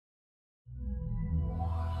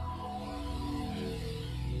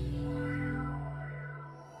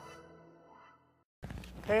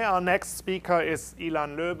Okay, our next speaker is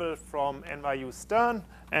Ilan Löbel from NYU Stern,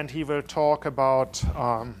 and he will talk about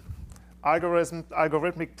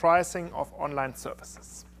algorithmic pricing of online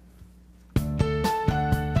services.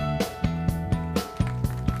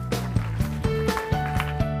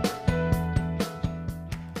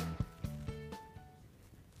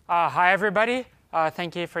 Hi, everybody.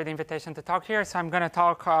 Thank you for the invitation to talk here. So I'm going to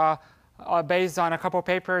talk based on a couple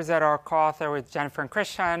papers that are co-authored with Jennifer and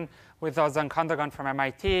Christian, with Ozan Kandagan from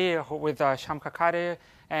MIT, with Sham Kakari,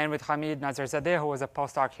 and with Hamid Nazarzadeh, who was a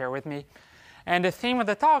postdoc here with me. And the theme of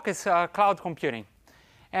the talk is cloud computing.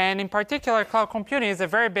 And in particular, cloud computing is a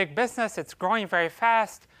very big business. It's growing very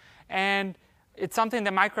fast. And it's something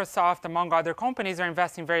that Microsoft, among other companies, are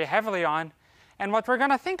investing very heavily on. And what we're going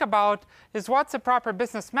to think about is what's a proper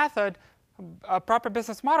business method, a proper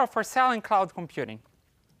business model for selling cloud computing.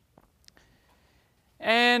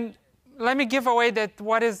 And let me give away that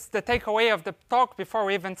what is the takeaway of the talk before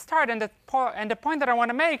we even start. And the point that I want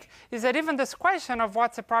to make is that even this question of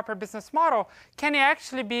what's a proper business model can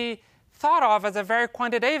actually be thought of as a very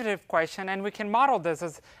quantitative question, and we can model this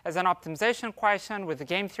as an optimization question with the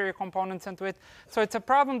game theory components into it. So it's a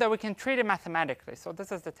problem that we can treat it mathematically. So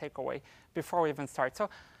this is the takeaway before we even start. So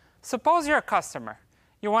suppose you're a customer.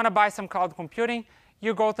 You want to buy some cloud computing.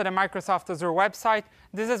 You go to the Microsoft Azure website.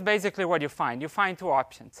 This is basically what you find. You find two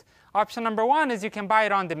options. Option number one is you can buy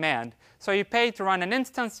it on demand. So you pay to run an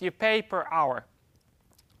instance. You pay per hour.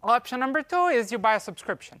 Option number two is you buy a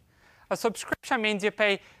subscription. A subscription means you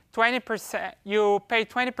pay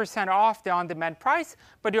 20% off the on-demand price,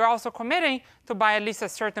 but you're also committing to buy at least a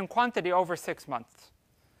certain quantity over 6 months.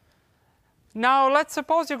 Now, let's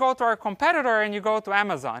suppose you go to our competitor and you go to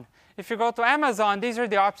Amazon. If you go to Amazon, these are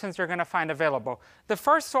the options you're going to find available. The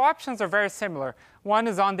first two options are very similar. One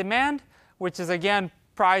is on-demand, which is, again,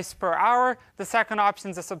 price per hour. The second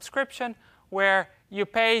option is a subscription, where you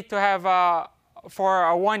pay to have for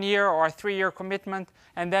a 1 year or a 3 year commitment,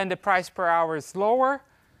 and then the price per hour is lower.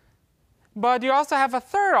 But you also have a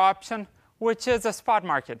third option, which is a spot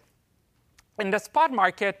market. In the spot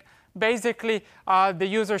market, basically, the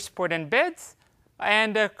users put in bids,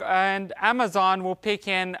 and Amazon will pick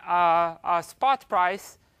in a spot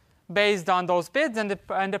price based on those bids,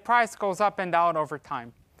 and the price goes up and down over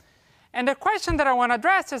time. And the question that I want to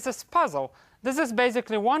address is this puzzle. This is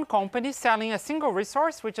basically one company selling a single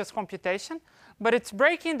resource, which is computation, but it's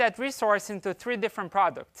breaking that resource into 3 different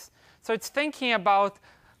products. So it's thinking about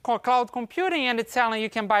cloud computing, and it's selling. You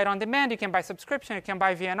can buy it on demand, you can buy subscription, you can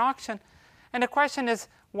buy via an auction. And the question is,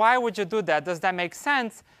 why would you do that? Does that make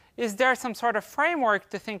sense? Is there some sort of framework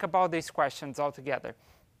to think about these questions altogether?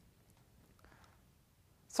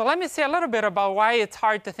 So let me say a little bit about why it's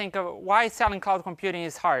hard to think of, why selling cloud computing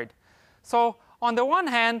is hard. So on the one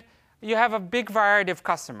hand, you have a big variety of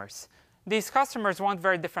customers. These customers want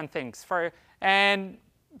very different things. For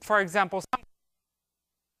example, some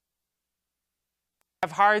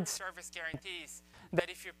have hard service guarantees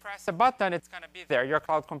that if you press a button, it's going to be there. Your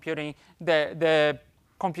cloud computing, the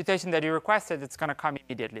computation that you requested, it's going to come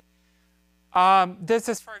immediately. This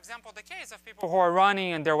is, for example, the case of people who are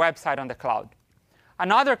running their website on the cloud.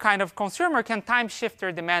 Another kind of consumer can time shift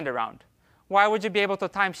your demand around. Why would you be able to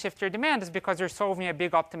time shift your demand? It's because you're solving a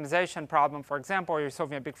big optimization problem, for example, or you're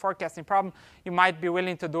solving a big forecasting problem. You might be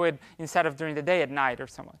willing to do it instead of during the day, at night, or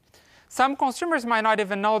so on. Some consumers might not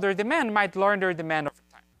even know their demand, might learn their demand over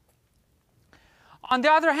time. On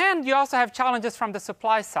the other hand, you also have challenges from the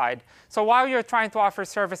supply side. So while you're trying to offer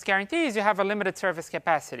service guarantees, you have a limited service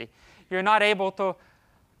capacity. You're not able to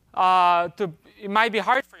it might be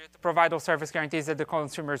hard for you to provide those service guarantees that the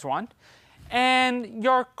consumers want. And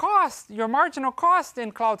your cost, your marginal cost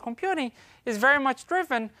in cloud computing is very much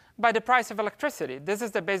driven by the price of electricity. This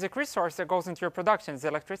is the basic resource that goes into your production, is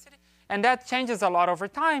electricity. And that changes a lot over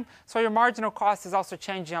time. So your marginal cost is also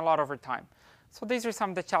changing a lot over time. So these are some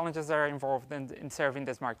of the challenges that are involved in serving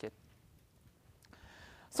this market.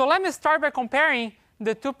 So let me start by comparing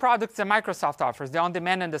the 2 products that Microsoft offers, the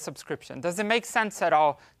on-demand and the subscription. Does it make sense at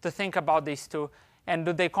all to think about these two? And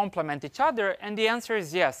do they complement each other? And the answer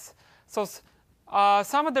is yes. So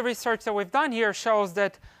some of the research that we've done here shows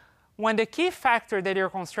that when the key factor that you're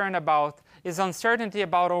concerned about is uncertainty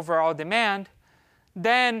about overall demand,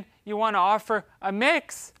 then you want to offer a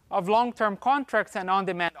mix of long-term contracts and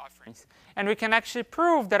on-demand offerings. And we can actually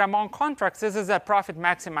prove that among contracts, this is a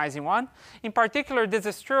profit-maximizing one. In particular, this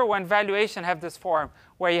is true when valuation have this form,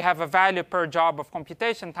 where you have a value per job of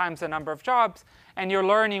computation times the number of jobs, and you're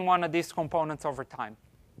learning one of these components over time.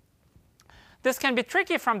 This can be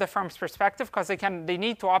tricky from the firm's perspective, because they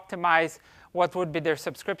need to optimize what would be their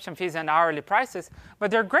subscription fees and hourly prices,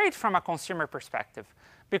 but they're great from a consumer perspective.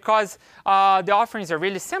 because the offerings are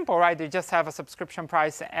really simple, right? They just have a subscription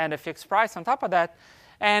price and a fixed price on top of that,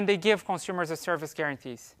 and they give consumers a service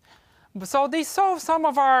guarantees. So they solve some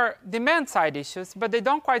of our demand side issues, but they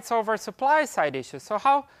don't quite solve our supply side issues. So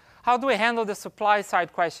how do we handle the supply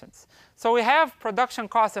side questions? So we have production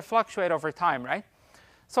costs that fluctuate over time, right?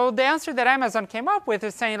 So the answer that Amazon came up with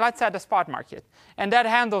is saying, let's add a spot market. And that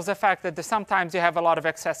handles the fact that sometimes you have a lot of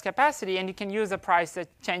excess capacity, and you can use a price that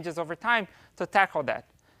changes over time to tackle that.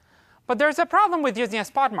 But there's a problem with using a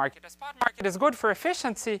spot market. A spot market is good for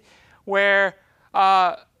efficiency, where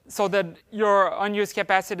so that your unused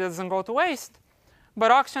capacity doesn't go to waste.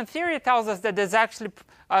 But auction theory tells us that there's actually,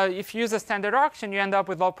 if you use a standard auction, you end up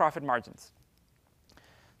with low profit margins.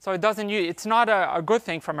 So it's not a good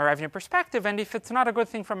thing from a revenue perspective. And if it's not a good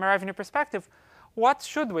thing from a revenue perspective, what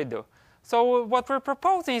should we do? So what we're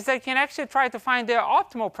proposing is that you can actually try to find the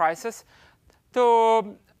optimal prices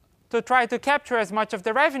to try to capture as much of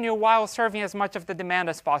the revenue while serving as much of the demand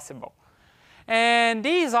as possible. And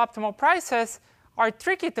these optimal prices are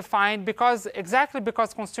tricky to find exactly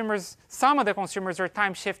because some of the consumers are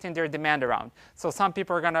time shifting their demand around. So some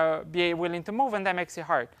people are going to be willing to move, and that makes it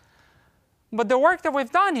hard. But the work that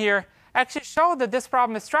we've done here actually showed that this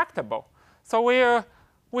problem is tractable. So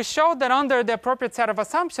we showed that under the appropriate set of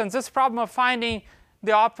assumptions, this problem of finding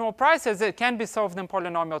the optimal prices, it can be solved in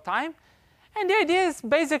polynomial time. And the idea is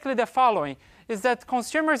basically the following, is that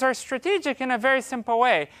consumers are strategic in a very simple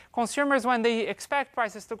way. Consumers, when they expect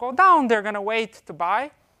prices to go down, they're going to wait to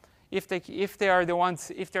buy if they're the ones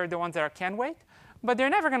that can wait. But they're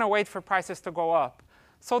never going to wait for prices to go up.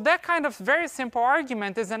 So that kind of very simple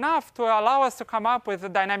argument is enough to allow us to come up with the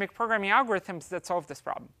dynamic programming algorithms that solve this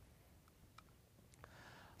problem.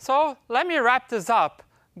 So let me wrap this up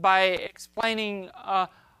by explaining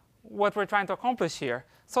what we're trying to accomplish here.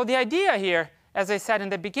 So the idea here, as I said in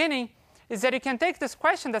the beginning, is that you can take this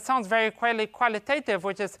question that sounds very qualitative,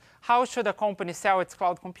 which is how should a company sell its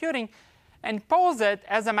cloud computing, and pose it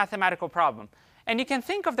as a mathematical problem. And you can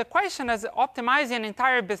think of the question as optimizing an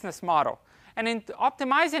entire business model. And in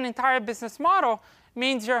optimizing an entire business model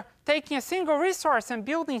means you're taking a single resource and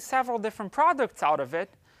building several different products out of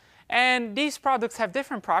it. And these products have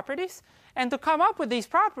different properties. And to come up with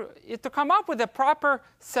the proper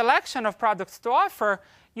selection of products to offer,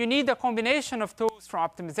 you need a combination of tools from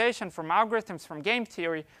optimization, from algorithms, from game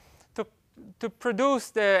theory to produce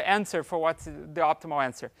the answer for what's the optimal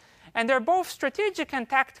answer. And they're both strategic and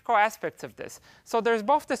tactical aspects of this. So there's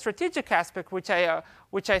both the strategic aspect, which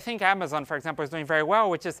I think Amazon, for example, is doing very well,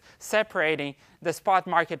 which is separating the spot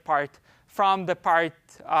market part from the part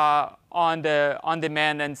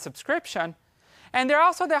on-demand and subscription. And there are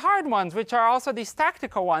also the hard ones, which are also these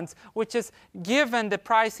tactical ones, which is given the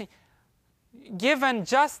pricing, given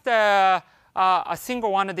just a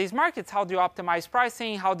single one of these markets, how do you optimize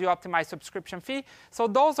pricing? How do you optimize subscription fee? So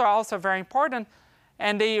those are also very important.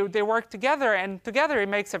 And they work together. And together, it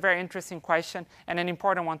makes a very interesting question and an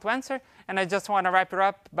important one to answer. And I just want to wrap it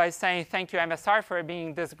up by saying thank you, MSR, for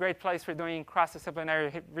being this great place for doing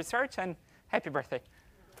cross-disciplinary research. And happy birthday.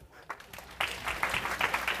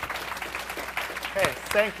 Okay,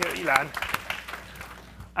 thank you, Ilan.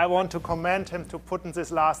 I want to commend him to put in this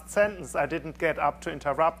last sentence. I didn't get up to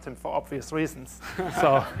interrupt him for obvious reasons.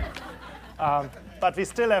 So, but we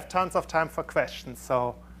still have tons of time for questions.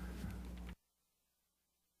 So.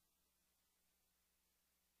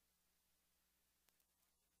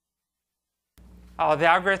 Oh, the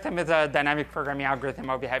algorithm is a dynamic programming algorithm.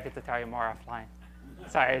 I'll be happy to tell you more offline.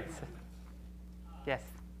 Sorry. Yes?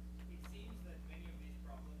 It seems that many of these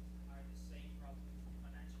problems are the same problems in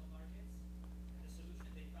financial markets. And the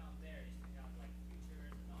solution they found there is to have like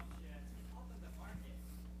futures and options and open the market.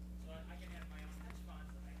 So I can have my own hedge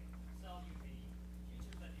funds and I can sell you the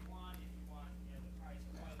futures that you want if you want the price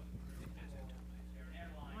of oil to be predictable. You're an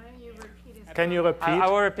airline. Why don't you repeat it? Can you repeat? I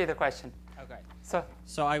will repeat the question. Okay.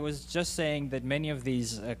 So I was just saying that many of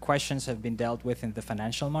these questions have been dealt with in the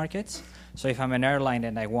financial markets. So if I'm an airline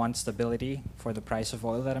and I want stability for the price of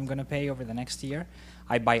oil that I'm going to pay over the next year,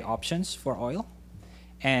 I buy options for oil.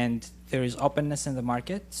 And there is openness in the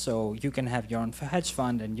market. So you can have your own hedge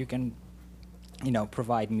fund and you can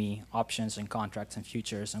provide me options and contracts and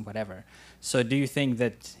futures and whatever. So do you think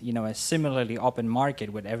that a similarly open market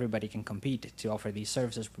where everybody can compete to offer these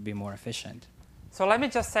services would be more efficient? So let me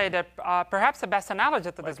just say that perhaps the best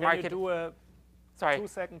analogy to this market. Can you do a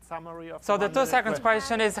 2-second summary of? So the 2-second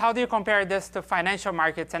question is, how do you compare this to financial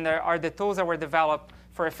markets? And are the tools that were developed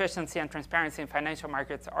for efficiency and transparency in financial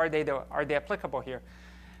markets, are they applicable here?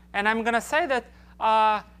 And I'm going to say that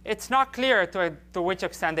it's not clear to which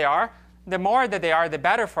extent they are. the more that they are, the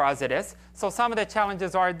better for us it is. So some of the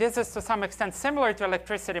challenges are, this is to some extent similar to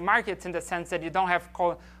electricity markets in the sense that you don't have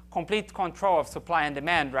complete control of supply and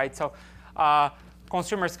demand, right? So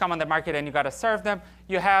consumers come on the market and you got to serve them.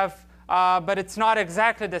 You have, but it's not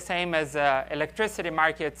exactly the same as electricity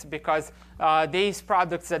markets because these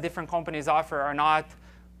products that different companies offer are not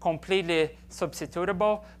completely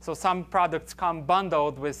substitutable. So some products come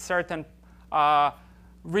bundled with certain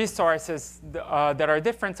resources that are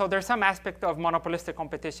different. So there's some aspect of monopolistic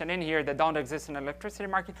competition in here that don't exist in the electricity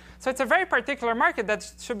market. So it's a very particular market that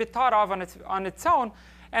should be thought of on its own.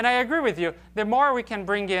 And I agree with you. The more we can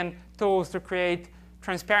bring in tools to create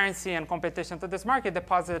transparency and competition to this market,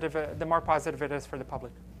 the more positive it is for the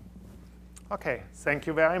public. OK, thank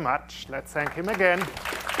you very much. Let's thank him again.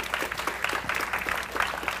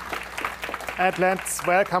 And let's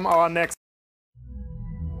welcome our next